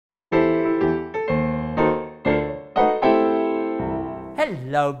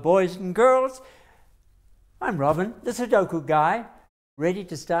Hello, boys and girls. I'm Robin, the Sudoku guy, ready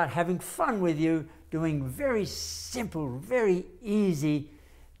to start having fun with you, doing very simple, very easy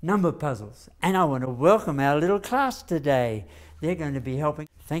number puzzles. And I want to welcome our little class today. They're going to be helping.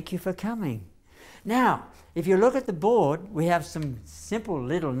 Thank you for coming. Now, if you look at the board, we have some simple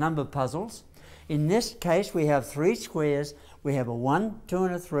little number puzzles. In this case, we have 3 squares. We have a 1, 2,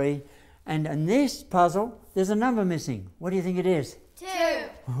 and a 3. And in this puzzle, there's a number missing. What do you think it is? 2.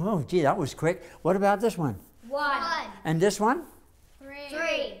 Oh, gee, that was quick. What about this one? 1. And this one?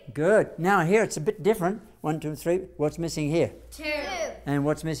 3. Good. Now here it's a bit different. 1, 2, 3. What's missing here? 2. And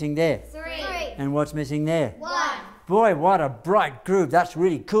what's missing there? 3. And what's missing there? 1. Boy, what a bright group. That's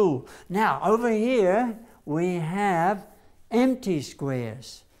really cool. Now, over here, we have empty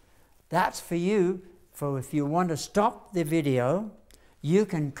squares. That's for you. For if you want to stop the video, you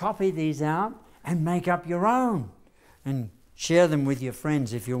can copy these out and make up your own and share them with your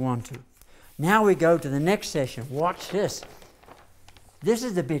friends if you want to. Now we go to the next session. Watch this. This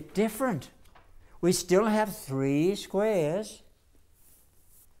is a bit different. We still have 3 squares,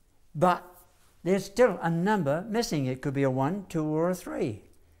 but there's still a number missing. It could be a 1, 2, or a 3.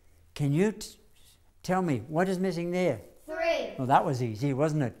 Can you tell me what is missing there? 3. Well, that was easy,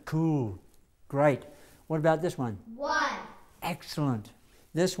 wasn't it? Cool. Great. What about this one? 1. Excellent.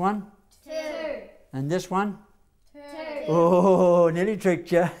 This one? 2. And this one? 2. Oh, nearly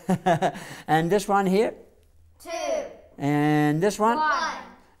tricked you. And this one here? 2. And this one? 1.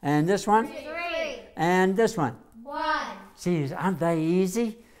 And this one? 3. And this one? 1. See, aren't they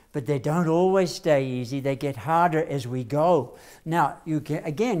easy? But they don't always stay easy. They get harder as we go. Now, you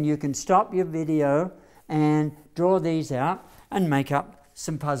can stop your video and draw these out and make up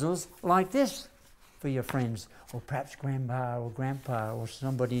some puzzles like this for your friends, or perhaps grandpa or grandpa or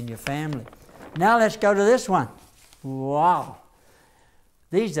somebody in your family. Now let's go to this one. Wow.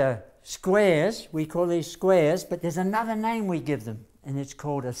 These are squares. We call these squares, but there's another name we give them, and it's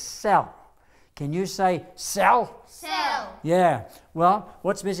called a cell. Can you say cell? Cell. Yeah. Well,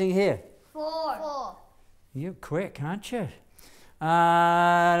 what's missing here? 4. You're quick, aren't you?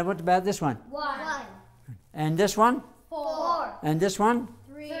 What about this one? 1. And this one? 4. And this one?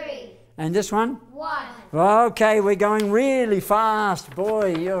 3. And this one? 1. Okay, we're going really fast.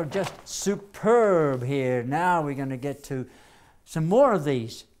 Boy, you're just superb here. Now we're going to get to some more of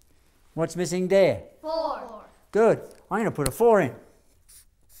these. What's missing there? 4. Good. I'm going to put a 4 in.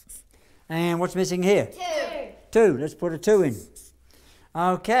 And what's missing here? 2. 2. Let's put a 2 in.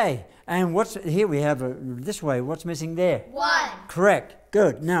 Okay. And what's here? We have this way. What's missing there? 1. Correct.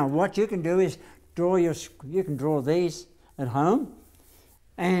 Good. Now what you can do is you can draw these at home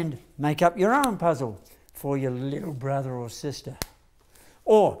and make up your own puzzle for your little brother or sister,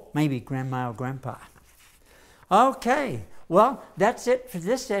 or maybe grandma or grandpa. Okay. Well, that's it for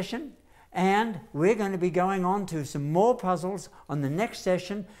this session. And we're going to be going on to some more puzzles on the next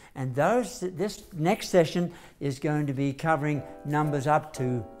session, and this next session is going to be covering numbers up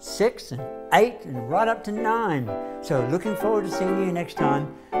to 6 and 8 and right up to 9. So looking forward to seeing you next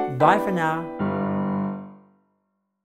time. Bye for now.